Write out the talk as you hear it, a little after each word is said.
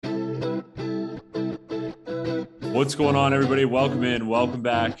What's going on, everybody? Welcome in, welcome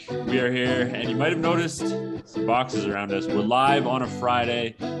back. We are here, and you might have noticed some boxes around us. We're live on a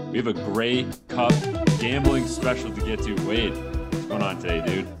Friday. We have a Grey Cup gambling special to get to. Wade, what's going on today,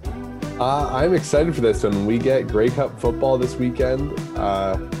 dude? I'm excited for this one. We get Grey Cup football this weekend.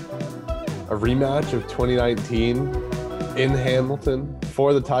 A rematch of 2019 in Hamilton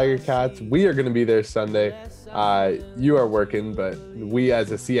for the Tiger Cats. We are going to be there Sunday. You are working, but we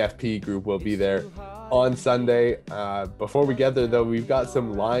as a CFP group will be there on Sunday. Before we get there, though, we've got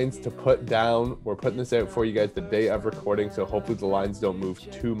some lines to put down. We're putting this out for you guys the day of recording, so hopefully the lines don't move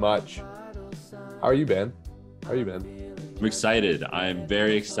too much. How are you, Ben? I'm excited. I'm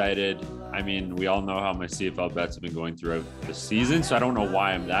very excited. I mean, we all know how my CFL bets have been going throughout the season, so I don't know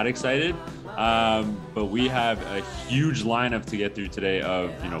why I'm that excited. But we have a huge lineup to get through today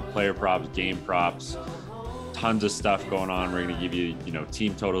of, player props, game props, tons of stuff going on. We're going to give you,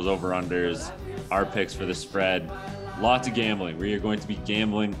 team totals, over-unders, our picks for the spread, lots of gambling. We are going to be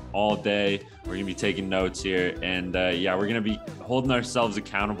gambling all day. We're going to be taking notes here. And we're going to be holding ourselves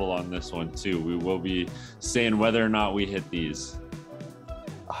accountable on this one too. We will be saying whether or not we hit these.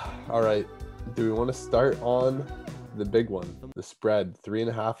 All right. Do we want to start on the big one, the spread,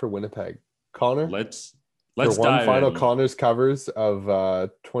 3.5 for Winnipeg? Connor? Let's for one dive final in. Connor's covers of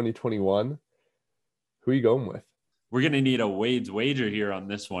 2021. Who are you going with? We're going to need a Wade's wager here on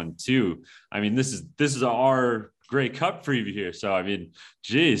this one too. I mean, this is our Grey Cup preview here. So, I mean,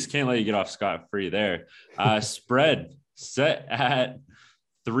 geez, can't let you get off scot-free there. Spread set at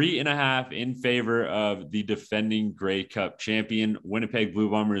 3.5 in favor of the defending Grey Cup champion, Winnipeg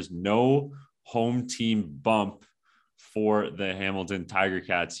Blue Bombers. No home team bump for the Hamilton Tiger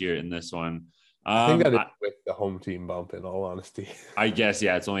Cats here in this one. I think that is with the home team bump, in all honesty. I guess,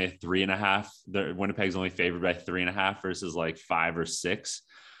 yeah, it's only a 3.5. Winnipeg's only favored by 3.5 versus like 5 or 6.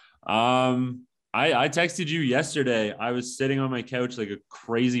 I texted you yesterday. I was sitting on my couch like a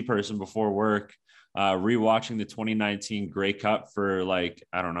crazy person before work, rewatching the 2019 Grey Cup for like,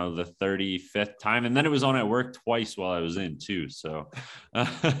 I don't know, the 35th time. And then it was on at work twice while I was in too. So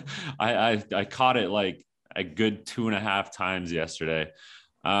I caught it like a good 2.5 times yesterday.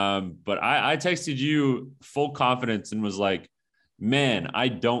 But I texted you full confidence and was like, man, I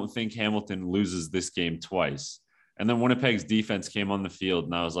don't think Hamilton loses this game twice. And then Winnipeg's defense came on the field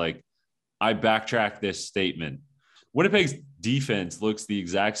and I was like, I backtracked this statement. Winnipeg's defense looks the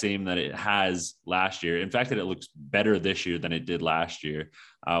exact same that it has last year. In fact, it looks better this year than it did last year.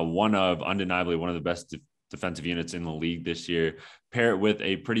 Undeniably one of the best defensive units in the league this year. Pair it with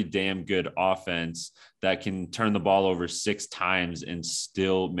a pretty damn good offense that can turn the ball over 6 times and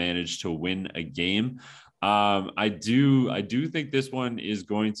still manage to win a game. I do think this one is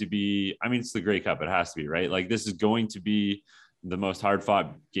going to be, I mean, it's the Grey Cup. It has to be, right? Like, this is going to be the most hard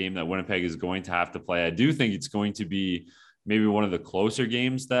fought game that Winnipeg is going to have to play. I do think it's going to be maybe one of the closer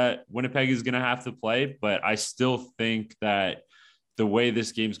games that Winnipeg is going to have to play, but I still think that the way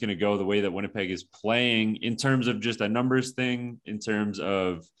this game's going to go, the way that Winnipeg is playing in terms of just a numbers thing, in terms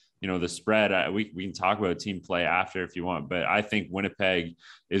of, the spread, we can talk about team play after if you want, but I think Winnipeg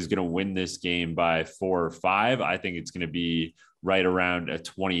is going to win this game by 4 or 5. I think it's going to be right around a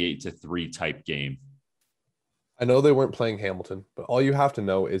 28-3 type game. I know they weren't playing Hamilton, but all you have to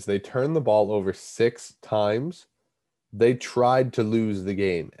know is they turned the ball over 6 times. They tried to lose the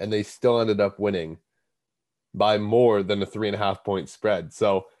game and they still ended up winning by more than a 3.5 point spread.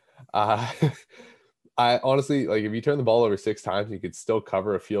 So I honestly, like, if you turn the ball over 6 times, you could still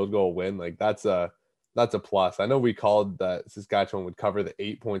cover a field goal win. Like, that's a plus. I know we called that Saskatchewan would cover the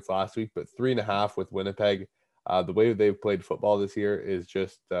 8 points last week, but 3.5 with Winnipeg, the way they've played football this year is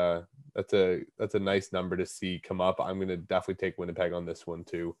just that's a nice number to see come up. I'm going to definitely take Winnipeg on this one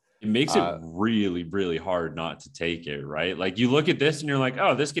too. It makes it really, really hard not to take it, right? Like, you look at this and you're like,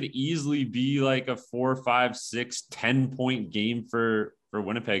 oh, this could easily be like a 4, 5, 6, 10-point game for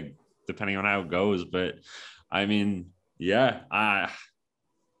Winnipeg, depending on how it goes. But I mean, yeah, I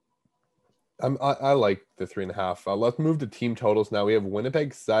like the 3.5. Let's move to team totals now. We have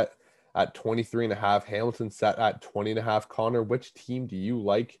Winnipeg set at 23.5, Hamilton set at 20.5. Connor, which team do you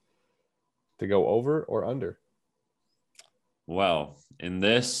like to go over or under? Well, in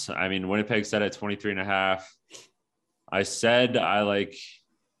this, I mean, Winnipeg set at 23.5. I said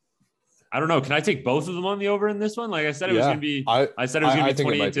I don't know. Can I take both of them on the over in this one? Like I said, it was going to be. I said it was going to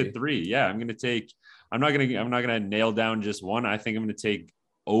be 28-3. Yeah, I'm not going to nail down just one. I think I'm going to take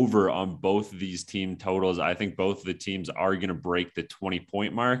over on both of these team totals. I think both of the teams are going to break the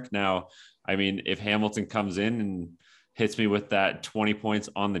 20-point mark. Now, I mean, if Hamilton comes in and hits me with that 20 points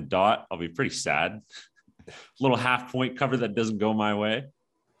on the dot, I'll be pretty sad. Little half point cover that doesn't go my way.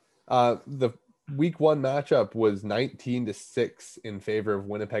 The week one matchup was 19-6 in favor of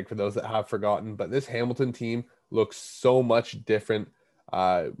Winnipeg for those that have forgotten. But this Hamilton team looks so much different.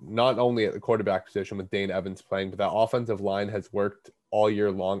 Not only at the quarterback position with Dane Evans playing, but that offensive line has worked all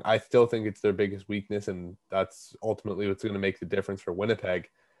year long. I still think it's their biggest weakness, and that's ultimately what's going to make the difference for Winnipeg.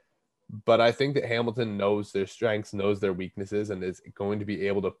 But I think that Hamilton knows their strengths, knows their weaknesses, and is going to be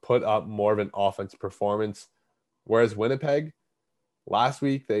able to put up more of an offense performance. Whereas Winnipeg, last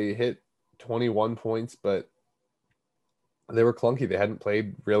week they hit 21 points, but they were clunky. They hadn't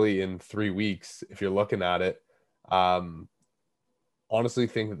played really in 3 weeks, if you're looking at it. Honestly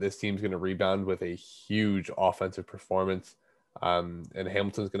think that this team's going to rebound with a huge offensive performance. And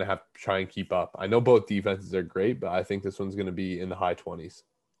Hamilton's going to have to try and keep up. I know both defenses are great, but I think this one's going to be in the high 20s.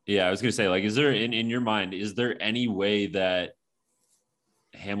 Yeah, I was going to say, like, is there in your mind, is there any way that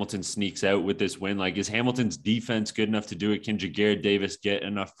Hamilton sneaks out with this win? Like, is Hamilton's defense good enough to do it? Can Ja'Gared Davis get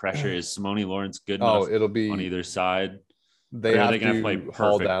enough pressure? Is Simone Lawrence good enough it'll be on either side? They are have they going to play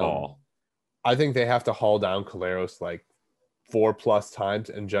perfect down. ball? I think they have to haul down Collaros like 4+ times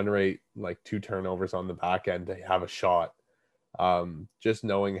and generate like 2 turnovers on the back end to have a shot. Just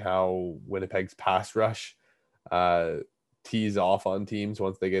knowing how Winnipeg's pass rush tees off on teams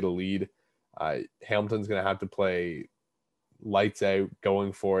once they get a lead. Hamilton's going to have to play lights out,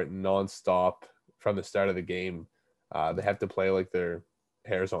 going for it nonstop from the start of the game. They have to play like their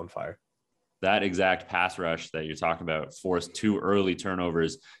hair's on fire. That exact pass rush that you're talking about forced 2 early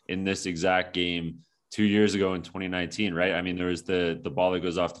turnovers in this exact game 2 years ago in 2019, right? I mean, there was the ball that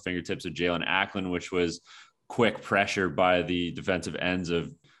goes off the fingertips of Jalen Acklin, which was quick pressure by the defensive ends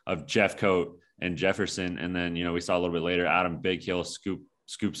of Jeffcoat and Jefferson. And then, we saw a little bit later, Adam Bighill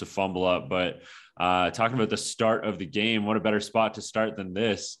scoops a fumble up. But talking about the start of the game, what a better spot to start than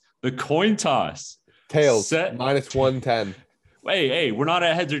this? The coin toss. Tails, -110. Hey, we're not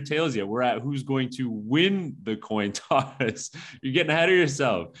at heads or tails yet. We're at who's going to win the coin toss. You're getting ahead of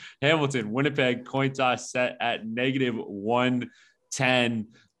yourself. Hamilton, Winnipeg, coin toss set at -110.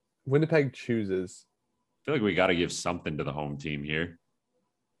 Winnipeg chooses. I feel like we got to give something to the home team here.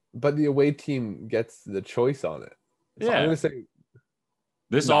 But the away team gets the choice on it. So yeah. I'm going to say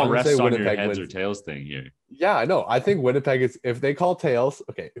this all rests on your heads or tails thing here. Yeah, I know. I think Winnipeg is, if they call tails,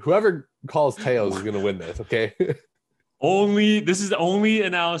 okay, whoever calls tails is going to win this, okay? This is the only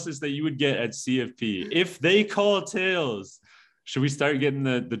analysis that you would get at CFP. If they call tails, should we start getting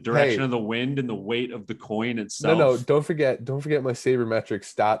the direction of the wind and the weight of the coin itself? No, don't forget my sabermetric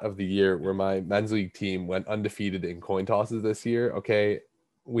stat of the year where my men's league team went undefeated in coin tosses this year, okay?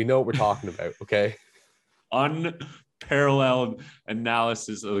 We know what we're talking about, okay? Unparalleled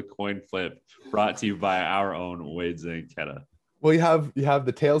analysis of the coin flip brought to you by our own Wade Zanketta. Well, you have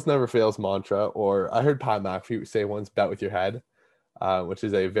the tails never fails mantra, or I heard Pat McAfee say once, bet with your head, which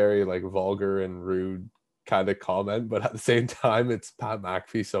is a very like vulgar and rude kind of comment, but at the same time, it's Pat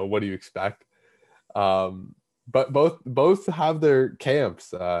McAfee, so what do you expect? But both have their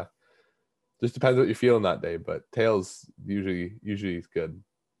camps. Just depends what you're feeling that day, but tails usually is good.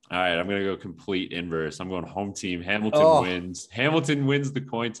 All right, I'm going to go complete inverse. I'm going home team. Hamilton wins. Hamilton wins the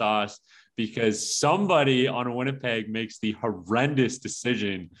coin toss because somebody on Winnipeg makes the horrendous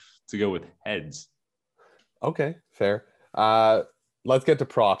decision to go with heads. Okay, fair. Let's get to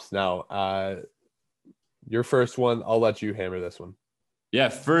props now. Your first one, I'll let you hammer this one. Yeah,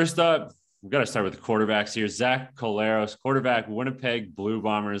 first up, we've got to start with the quarterbacks here. Zach Collaros, quarterback, Winnipeg Blue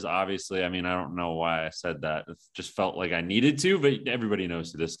Bombers. Obviously, I mean, I don't know why I said that. It just felt like I needed to, but everybody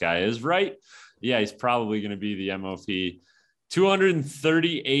knows who this guy is, right? Yeah, he's probably going to be the MOP.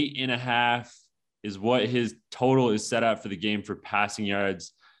 238.5 is what his total is set out for the game for passing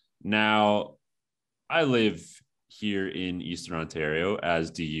yards. Now, I live here in Eastern Ontario,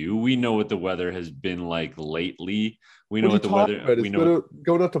 as do you. We know what the weather has been like lately. We know what the weather. We know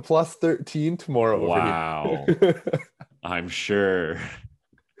going up to +13 tomorrow. Wow, I'm sure.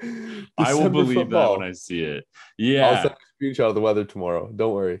 I will believe that when I see it. Yeah, I'll send a screenshot of the weather tomorrow.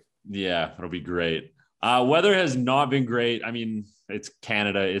 Don't worry. Yeah, it'll be great. Weather has not been great. I mean, it's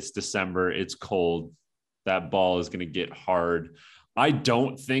Canada. It's December. It's cold. That ball is going to get hard. I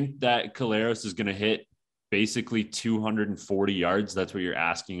don't think that Collaros is going to hit basically 240 yards. That's what you're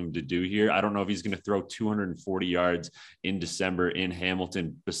asking him to do here. I don't know if he's going to throw 240 yards in December in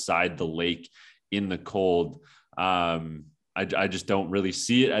Hamilton beside the lake in the cold. I just don't really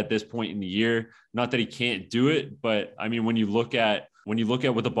see it at this point in the year. Not that he can't do it, but I mean, when you look at what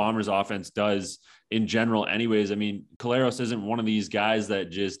the Bombers offense does in general, anyways, I mean, Collaros isn't one of these guys that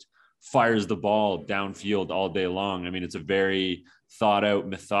just fires the ball downfield all day long. I mean, it's a very thought out,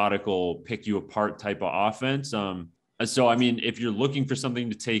 methodical, pick you apart type of offense. So, I mean, if you're looking for something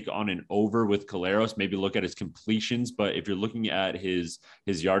to take on an over with Caleros, maybe look at his completions. But if you're looking at his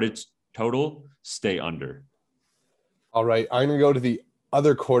yardage total, stay under. All right, I'm going to go to the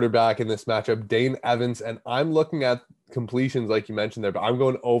other quarterback in this matchup, Dane Evans, and I'm looking at completions like you mentioned there, but I'm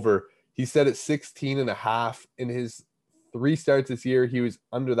going over. He said at 16 and a half in his 3 starts this year. He was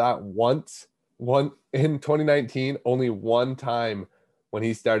under that once. One in 2019, only one time when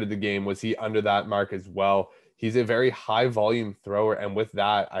he started the game was he under that mark as well. He's a very high volume thrower, and with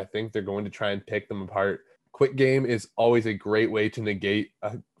that, I think they're going to try and pick them apart. Quick game is always a great way to negate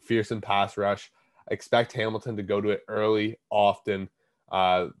a fearsome pass rush. I expect Hamilton to go to it early, often,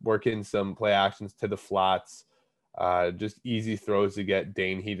 work in some play actions to the flats, just easy throws to get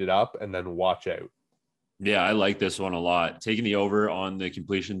Dane heated up, and then watch out. Yeah, I like this one a lot. Taking the over on the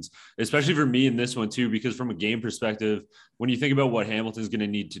completions, especially for me in this one too, because from a game perspective, when you think about what Hamilton's going to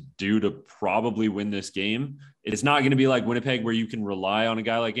need to do to probably win this game, it's not going to be like Winnipeg where you can rely on a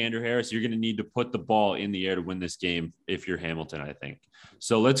guy like Andrew Harris. You're going to need to put the ball in the air to win this game if you're Hamilton, I think.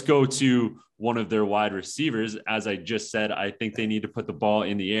 So let's go to one of their wide receivers. As I just said, I think they need to put the ball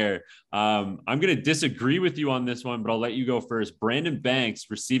in the air. I'm going to disagree with you on this one, but I'll let you go first. Brandon Banks,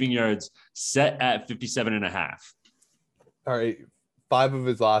 receiving yards set at 57.5. All right. 5 of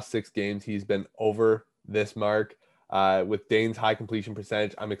his last 6 games, he's been over this mark. With Dane's high completion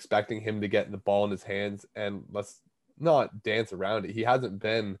percentage, I'm expecting him to get the ball in his hands, and let's not dance around it. He hasn't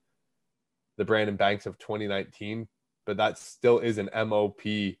been the Brandon Banks of 2019, but that still is an MOP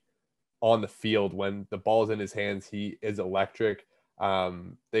on the field. When the ball is in his hands, he is electric.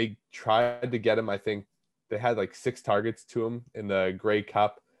 They tried to get him. I think they had like 6 targets to him in the Grey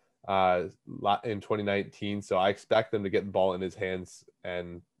Cup in 2019. So I expect them to get the ball in his hands.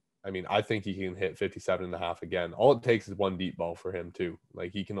 And I mean, I think he can hit 57.5 again. All it takes is one deep ball for him too.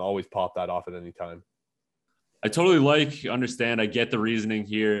 Like he can always pop that off at any time. I totally understand. I get the reasoning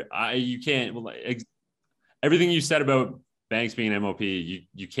here. Everything you said about Banks being an MOP,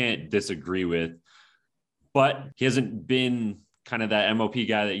 you can't disagree with, but he hasn't been kind of that MOP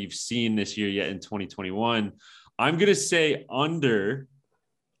guy that you've seen this year yet in 2021. I'm going to say under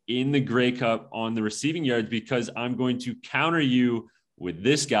in the Grey Cup on the receiving yards because I'm going to counter you with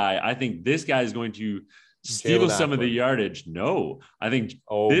this guy. I think this guy is going to steal some of the yardage. No, I think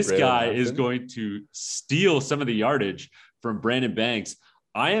this guy is going to steal some of the yardage from Brandon Banks.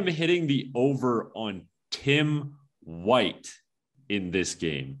 I am hitting the over on Tim White in this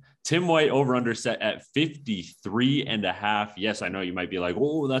game. Tim White over under set at 53.5. Yes, I know you might be like,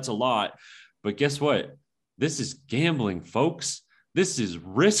 oh, that's a lot. But guess what? This is gambling, folks. This is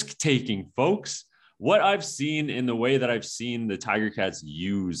risk taking, folks. What I've seen in the way that I've seen the Tiger Cats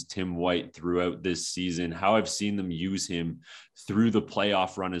use Tim White throughout this season, how I've seen them use him through the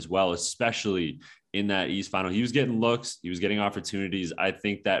playoff run as well, especially in that East Final. He was getting looks. He was getting opportunities. I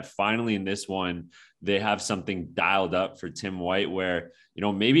think that finally in this one, they have something dialed up for Tim White where, you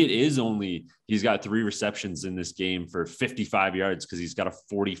know, maybe it is only he's got 3 receptions in this game for 55 yards because he's got a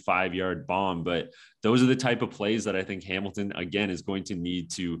 45-yard bomb. But those are the type of plays that I think Hamilton, again, is going to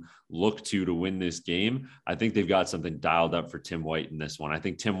need to look to win this game. I think they've got something dialed up for Tim White in this one. I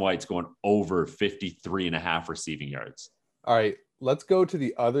think Tim White's going over 53.5 receiving yards. All right. Let's go to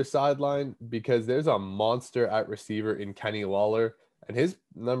the other sideline because there's a monster at receiver in Kenny Lawler, and his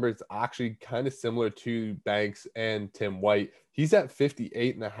number is actually kind of similar to Banks and Tim White. He's at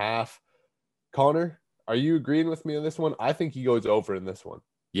 58.5. Connor, are you agreeing with me on this one? I think he goes over in this one.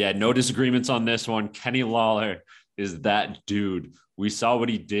 Yeah, no disagreements on this one. Kenny Lawler is that dude. We saw what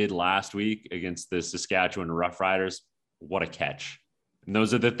he did last week against the Saskatchewan Roughriders. What a catch. And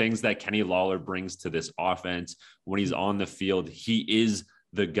those are the things that Kenny Lawler brings to this offense when he's on the field. He is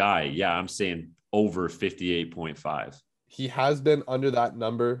the guy. Yeah, I'm saying over 58.5. He has been under that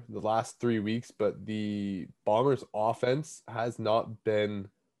number the last 3 weeks, but the Bombers offense has not been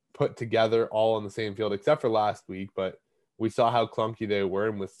put together all on the same field except for last week. But we saw how clunky they were.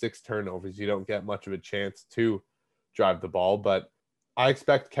 And with 6 turnovers, you don't get much of a chance to drive the ball. But I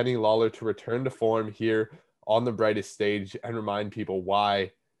expect Kenny Lawler to return to form here on the brightest stage and remind people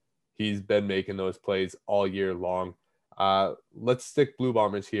why he's been making those plays all year long. Let's stick Blue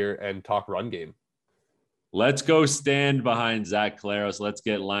Bombers here and talk run game. Let's go stand behind Zach Caleros. Let's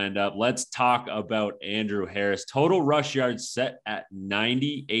get lined up. Let's talk about Andrew Harris. Total rush yards set at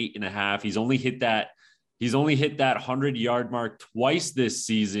 98.5. He's only hit that 100-yard mark twice this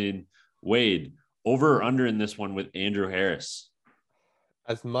season. Wade, over or under in this one with Andrew Harris?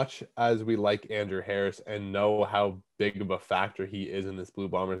 As much as we like Andrew Harris and know how big of a factor he is in this Blue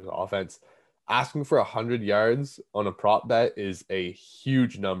Bombers offense, asking for 100 yards on a prop bet is a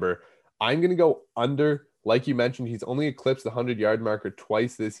huge number. I'm going to go under Like you mentioned, he's only eclipsed the 100-yard marker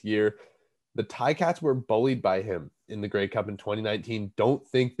twice this year. The Ticats were bullied by him in the Grey Cup in 2019. Don't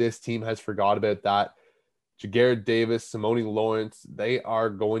think this team has forgot about that. Ja'Gared Davis, Simone Lawrence, they are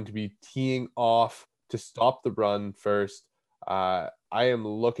going to be teeing off to stop the run first. I am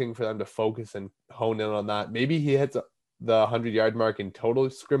looking for them to focus and hone in on that. Maybe he hits the 100-yard mark in total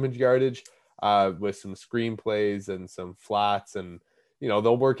scrimmage yardage with some screen plays and some flats, and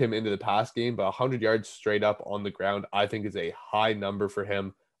they'll work him into the pass game. But 100 yards straight up on the ground, I think, is a high number for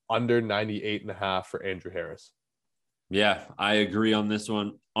him. Under 98.5 for Andrew Harris. Yeah, I agree on this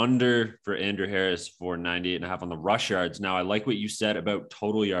one. Under for Andrew Harris for 98.5 on the rush yards. Now, I like what you said about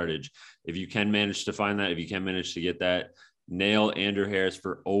total yardage. If you can manage to find that, if you can manage to get that, nail Andrew Harris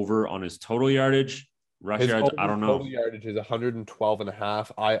for over on his total yardage. Rush yards, I don't know. Total yardage is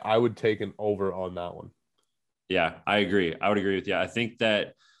 112.5. I would take an over on that one. Yeah, I agree. I would agree with you. I think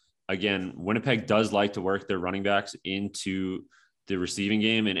that, again, Winnipeg does like to work their running backs into the receiving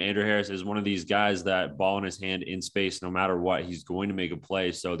game, and Andrew Harris is one of these guys that ball in his hand in space, no matter what, he's going to make a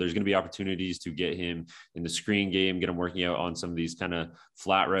play. So there's going to be opportunities to get him in the screen game, get him working out on some of these kind of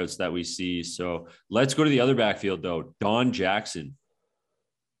flat routes that we see. So let's go to the other backfield though. Don Jackson.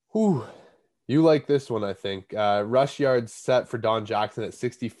 Whew. You like this one, I think. Rush yards set for Don Jackson at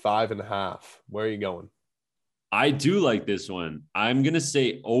 65.5. Where are you going? I do like this one. I'm going to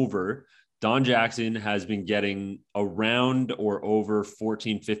say over. Don Jackson has been getting around or over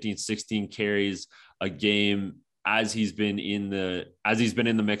 14, 15, 16 carries a game as he's been in the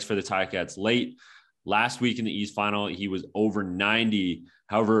mix for the Ticats. Late last week in the East Final, he was over 90.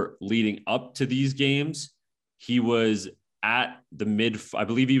 However, leading up to these games, he was at I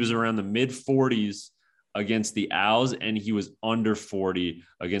believe he was around the mid 40s against the Owls, and he was under 40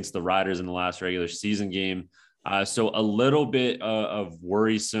 against the Riders in the last regular season game. So a little bit of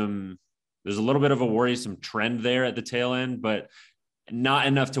worrisome. There's a little bit of a worrisome trend there at the tail end, but not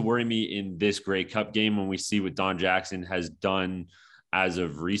enough to worry me in this Grey Cup game when we see what Don Jackson has done as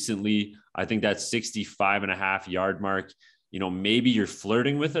of recently. I think that 65.5 yard mark, maybe you're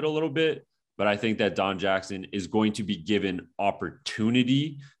flirting with it a little bit, but I think that Don Jackson is going to be given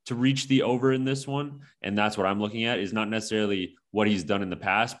opportunity to reach the over in this one. And that's what I'm looking at, is not necessarily what he's done in the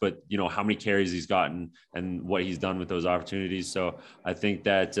past, but how many carries he's gotten and what he's done with those opportunities. So I think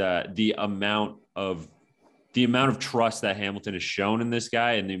that the amount of trust that Hamilton has shown in this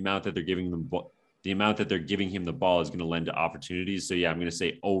guy, and the amount that they're giving him the ball is going to lend to opportunities. So yeah, I'm going to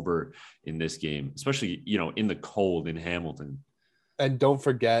say over in this game, especially, in the cold in Hamilton. And don't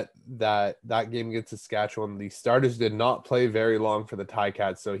forget that game against Saskatchewan, the starters did not play very long for the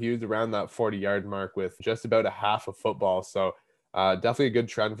Ticats. So he was around that 40-yard mark with just about a half of football. So definitely a good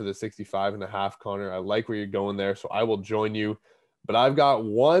trend for the 65.5, Connor. I like where you're going there, so I will join you. But I've got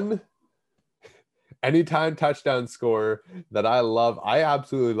one anytime touchdown scorer that I love. I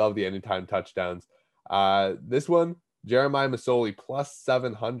absolutely love the anytime touchdowns. This one, Jeremiah Masoli, plus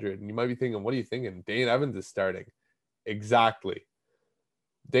 700. And you might be thinking, what are you thinking? Dane Evans is starting. Exactly.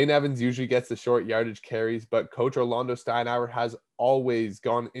 Dane Evans usually gets the short yardage carries, but Coach Orlando Steinauer has always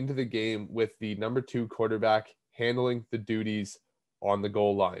gone into the game with the number 2 quarterback handling the duties on the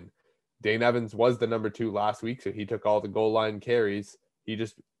goal line. Dane Evans was the number 2 last week, so he took all the goal line carries. He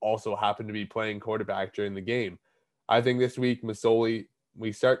just also happened to be playing quarterback during the game. I think this week, Masoli,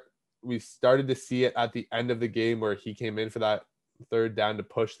 we started to see it at the end of the game where he came in for that third down to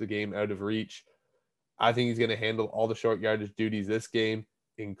push the game out of reach. I think he's going to handle all the short yardage duties this game,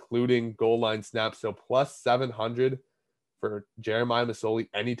 including goal line snaps. So plus 700 for Jeremiah Masoli,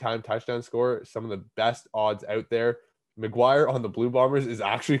 anytime touchdown scorer, some of the best odds out there. McGuire on the Blue Bombers is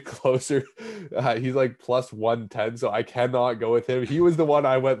actually closer. He's like plus 110, so I cannot go with him. He was the one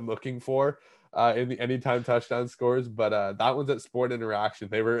I went looking for in the anytime touchdown scores, but that one's at Sport Interaction.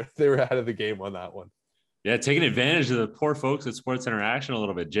 They were ahead of the game on that one. Yeah, taking advantage of the poor folks at Sports Interaction a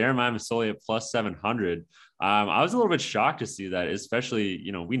little bit. Jeremiah Masoli at plus 700. I was a little bit shocked to see that, especially,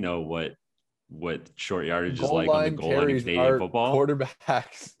 we know what short yardage is like on the goal line in Canadian football.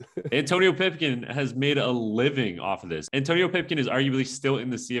 Quarterbacks. Antonio Pipkin has made a living off of this. Antonio Pipkin is arguably still in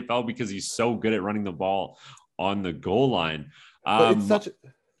the CFL because he's so good at running the ball on the goal line. But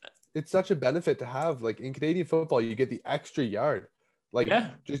it's such a benefit to have. Like in Canadian football, you get the extra yard.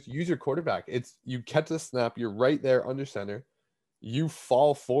 Just use your quarterback. You catch the snap, you're right there under center. You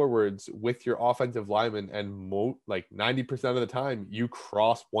fall forwards with your offensive lineman, and 90% of the time you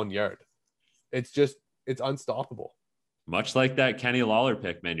cross 1 yard. It's unstoppable. Much like that Kenny Lawler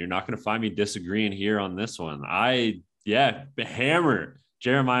pick, man. You're not going to find me disagreeing here on this one. Hammer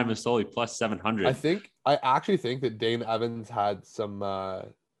Jeremiah Masoli plus 700. I actually think that Dane Evans had some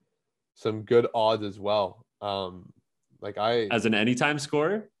some good odds as well. As an anytime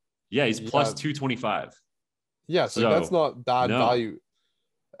scorer, yeah, he's plus 225. Yeah, so that's not bad value,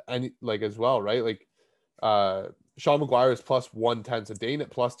 and as well, right? Sean McGuire is plus 110, so Dane at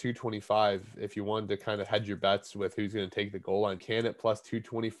plus 225. If you wanted to kind of hedge your bets with who's going to take the goal line, Can at plus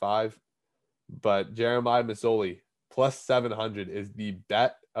 225, but Jeremiah Masoli plus 700 is the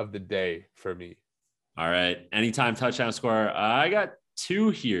bet of the day for me. All right, anytime touchdown scorer. I got two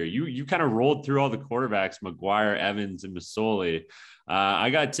here. You kind of rolled through all the quarterbacks, McGuire, Evans, and Masoli. I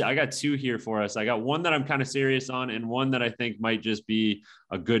got two here for us. I got one that I'm kind of serious on, and one that I think might just be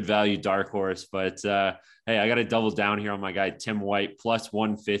a good value dark horse. But hey, I got to double down here on my guy Tim White plus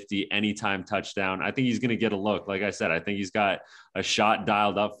 150 anytime touchdown. I think he's going to get a look. Like I said, I think he's got a shot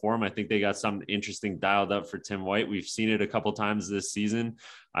dialed up for him. I think they got something interesting dialed up for Tim White. We've seen it a couple times this season.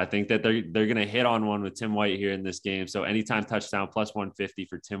 I think that they're going to hit on one with Tim White here in this game. So anytime touchdown plus 150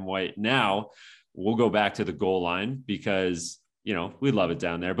 for Tim White. Now we'll go back to the goal line because we love it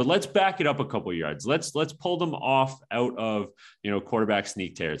down there, but let's back it up a couple of yards. Let's pull them off out of, quarterback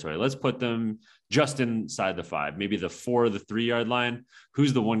sneak territory. Let's put them just inside the 5, maybe the 4 or the 3 yard line.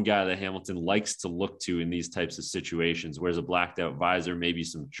 Who's the one guy that Hamilton likes to look to in these types of situations? Wears a blacked out visor, maybe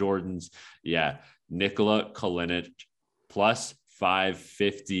some Jordans. Yeah. Nikola Kalinic plus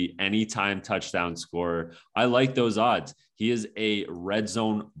 550 anytime touchdown scorer. I like those odds. He is a red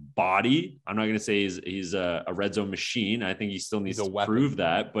zone body. I'm not going to say he's a red zone machine. I think he still needs to prove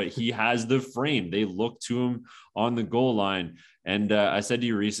that, but he has the frame. They look to him on the goal line. And I said to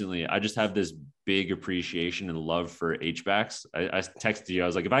you recently, I just have this big appreciation and love for H-backs. I texted you. I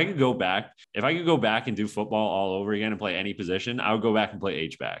was like, if I could go back and do football all over again and play any position, I would go back and play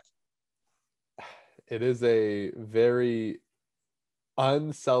H-back. It is a very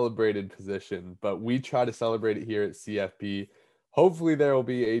uncelebrated position, but we try to celebrate it here at CFP. Hopefully there will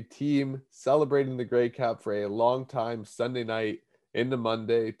be a team celebrating the Grey Cup for a long time Sunday night into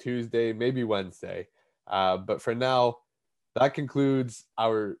Monday, Tuesday, maybe Wednesday. But for now, that concludes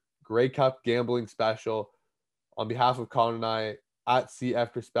our Grey Cup gambling special. On behalf of Connor and I, at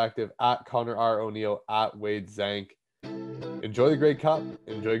CF Perspective, at Connor R. O'Neill, at Wade Zank, enjoy the Grey Cup.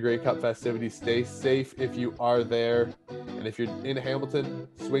 Enjoy Grey Cup festivities. Stay safe if you are there. And if you're in Hamilton,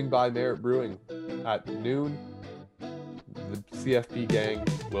 swing by Merit Brewing at noon. The CFP gang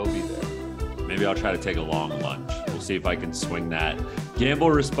will be there. Maybe I'll try to take a long lunch. We'll see if I can swing that. Gamble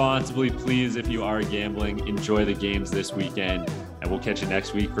responsibly, please. If you are gambling, enjoy the games this weekend. And we'll catch you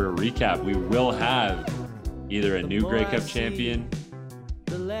next week for a recap. We will have either a new Grey Cup champion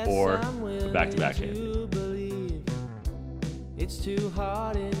or a back-to-back champion. It's too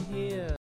hard in here.